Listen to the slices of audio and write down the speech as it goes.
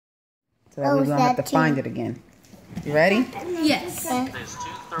So that we don't have to find it again. You ready? Yes. There's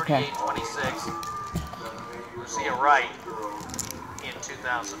 238.26. Lucia Wright in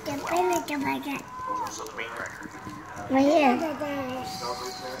 2012. So the meat record. Right here.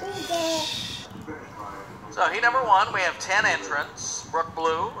 So heat number 1, we have 10 entrants. Brooke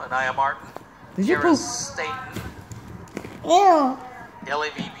Blue, Anaya Martin, Kira Staten, Ew.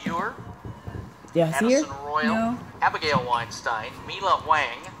 L.A.V. Buer, Yeah, see her? Addison Royal, No. Abigail Weinstein, Mila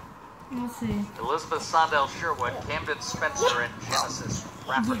Wang, Let's see. Elizabeth Sondell Sherwood, Kamdyn Spencer, and Genesis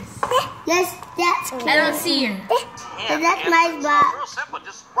Rapper. Yes, that's I don't see her. That's my spot. Real simple,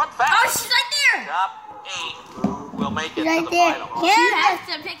 just run fast. Oh, she's right there. Top 8 will make it Right to the there. final. She has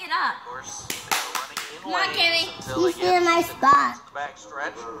to pick it up. Of course, they're running in Come on, lanes Kimmy. until they She's get in my to spot. the back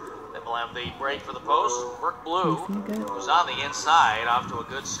stretch. Then we'll have the break for the post. Brooke Blue, who's on the inside, off to a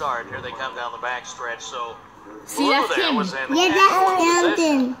good start. Here they come down the back stretch. So See, Blue that's there Kimmy. was in Yeah, that's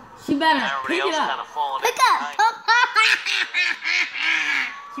Kamdyn. She better Everybody pick it else kind up. of falling Pick in up. behind.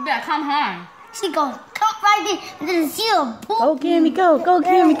 She better come home. She goes, come right there, and then see her. Go, Cammy, go. Go,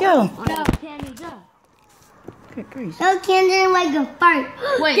 Cammy, go. Go, Cammy, go. Good grief. No, Kamdyn like a fart.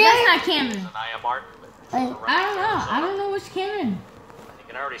 Wait, that's not Camden. Anaya Martin. Wait. I don't know which Camden. You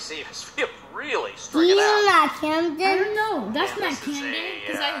can already see his feet really Do stringing you out. not I Kamdyn? don't know. That's Yeah, not this is Camden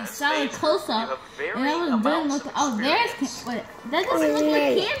because a, I saw it stage close where you up, have very and I was amounts done of looking. Oh, there's experience. Wait, that doesn't look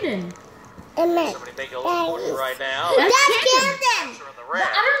like Camden. Somebody making a little push right now. That's That's Camden. Kamdyn. Spencer in the But red.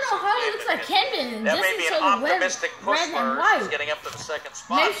 I don't know how it looks like Camden. That This may be is an so red, optimistic push red for and her. white. She's getting up to the second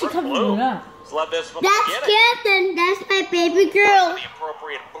spot. Maybe she Brooke covered Blue it up. has led this from the That's beginning. Kamdyn. That's my baby girl. The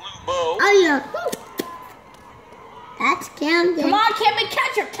appropriate blue bow. Oh, yeah. That's Kamdyn. Come on, Camden,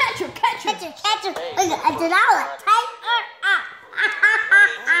 catch her, catch her, catch her. Catch her, catch her. Look at the dollar. Tight her up.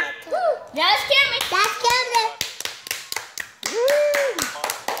 Yeah, that's Camden. That's Kamdyn.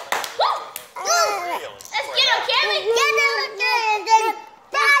 Let's get her, Camden. Kamdyn, look good. And then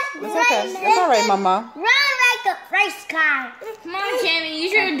that's It's okay. It's all right, Mama. Run like a race car. Come on, Camden,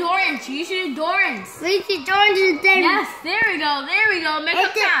 use your endurance. Use your endurance. Reach the doors and then Yes, there we go, there we go. Make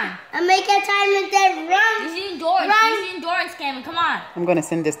up time. and make a time and then run. Use your endurance. Run. Use your endurance, Camden. Come on. I'm going to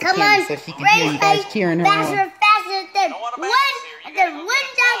send this to Come Cammy on, so she can hear you guys cheering her faster, on. faster, then Don't want to win, balance here. and You then gotta go win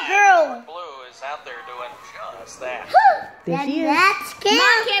get that time. girl. Blue is out there doing just that. There she is. That's Come on,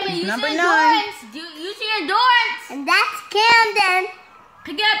 Kamdyn, Camden. Use Number your 9. endurance. Use your endurance. and that's Kamdyn.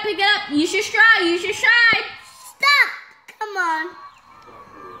 Pick it up, pick it up. Use your stride. Use your stride. Stop! Come on.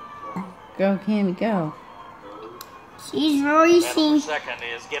 Go, Cammy, go. She's That per racing. second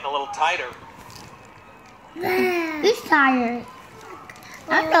is getting a little tighter. Who's tired?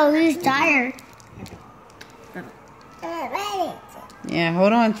 I don't know who's tired. Yeah,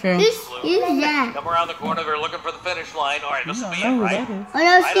 hold on, True. Who's that? Come around the corner. They're looking for the finish line. All right, this You will don't be know it, who right? that is. Oh no,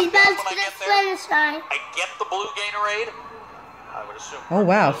 I she's don't know about when I to get the there. finish line. I get the blue Gatorade. I would assume. Oh,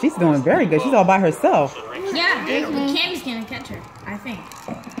 wow. She's doing very good. She's all by herself. Yeah, Camden's gonna catch her, I think.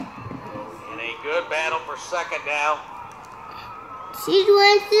 In a good battle for second now. She's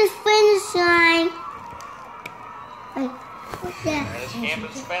went to the finish line. Wait, what's that? That is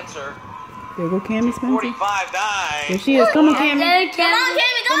Kamdyn Spencer. There go Cammy Spencer. 45.9. There she is. Come on, Cammy. Come on,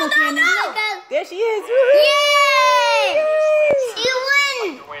 Camden, go, go, go. There she is. Yay! She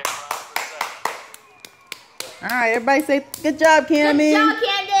won! Your way across the second. All right, everybody say good job, Cammy. Good job,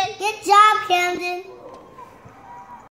 Camden. Good job, Kamdyn.